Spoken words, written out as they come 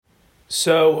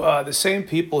The same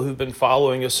people who've been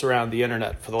following us around the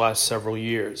internet for the last several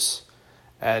years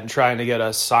and trying to get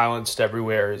us silenced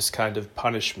everywhere as kind of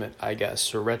punishment, I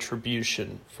guess, or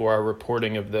retribution for our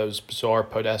reporting of those bizarre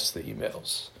Podesta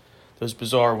emails, those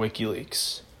bizarre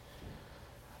WikiLeaks.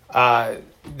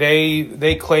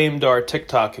 They claimed our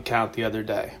TikTok account the other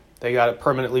day. They got it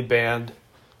permanently banned,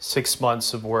 6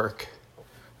 months of work,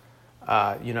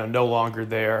 no longer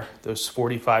there. Those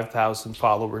 45,000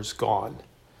 followers gone.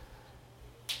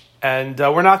 And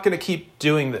we're not going to keep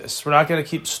doing this. We're not going to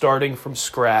keep starting from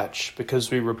scratch because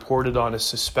we reported on a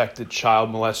suspected child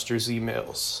molester's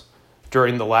emails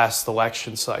during the last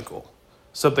election cycle.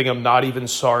 Something I'm not even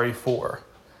sorry for.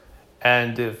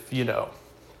 And if,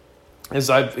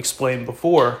 as I've explained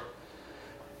before,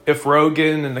 if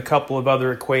Rogan and a couple of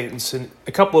other acquaintances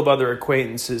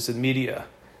in media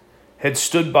had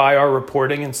stood by our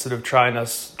reporting instead of trying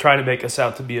to make us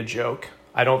out to be a joke,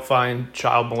 I don't find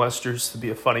child molesters to be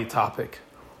a funny topic,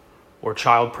 or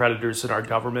child predators in our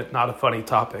government not a funny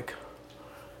topic.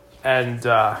 And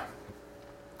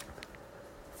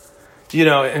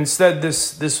instead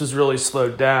this was really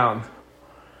slowed down,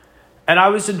 and I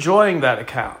was enjoying that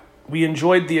account. We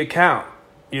enjoyed the account.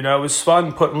 It was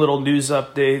fun putting little news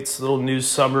updates, little news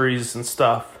summaries and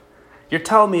stuff. You're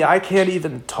telling me I can't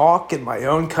even talk in my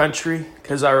own country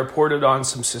because I reported on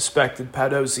some suspected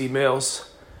pedos emails?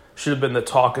 Should have been the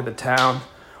talk of the town.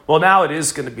 Well, now it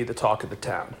is going to be the talk of the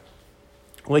town.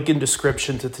 Link in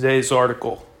description to today's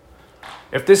article.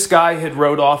 If this guy had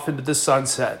rode off into the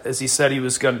sunset, as he said he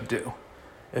was going to do,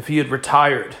 if he had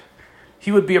retired,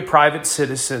 he would be a private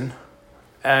citizen,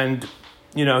 and,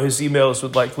 his emails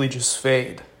would likely just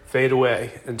fade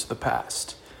away into the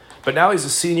past. But now he's a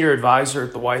senior advisor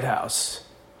at the White House.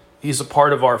 He's a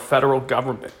part of our federal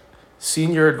government.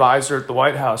 Senior advisor at the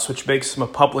White House, which makes him a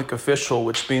public official,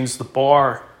 which means the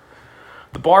bar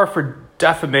for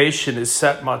defamation is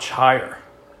set much higher.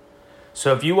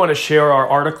 So if you want to share our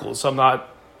articles, I'm not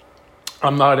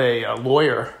a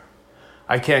lawyer.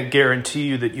 I can't guarantee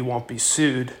you that you won't be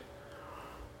sued.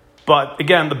 But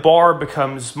again, the bar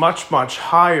becomes much, much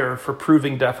higher for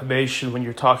proving defamation when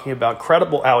you're talking about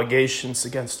credible allegations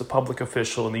against a public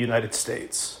official in the United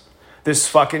States. This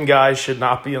fucking guy should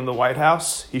not be in the White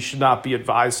House. He should not be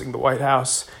advising the White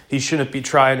House. He shouldn't be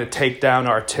trying to take down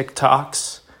our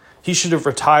TikToks. He should have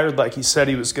retired like he said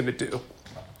he was going to do.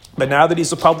 But now that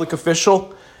he's a public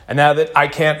official, and now that I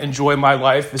can't enjoy my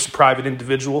life as a private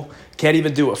individual, can't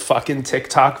even do a fucking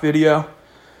TikTok video,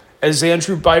 as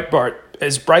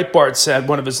Breitbart said in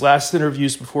one of his last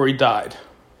interviews before he died,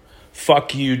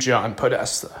 fuck you, John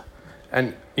Podesta.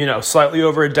 And, slightly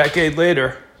over a decade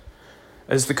later,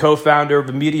 as the co-founder of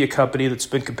a media company that's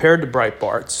been compared to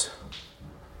Breitbart's,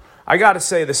 I got to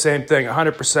say the same thing,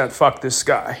 100% fuck this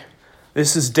guy.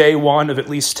 This is day one of at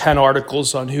least 10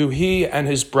 articles on who he and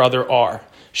his brother are.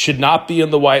 Should not be in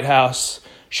the White House,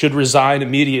 should resign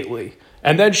immediately,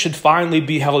 and then should finally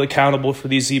be held accountable for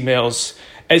these emails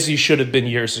as he should have been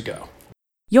years ago.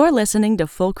 You're listening to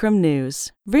Fulcrum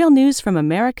News, real news from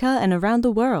America and around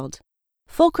the world.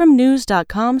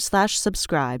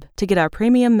 FulcrumNews.com/subscribe to get our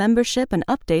premium membership and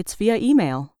updates via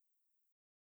email.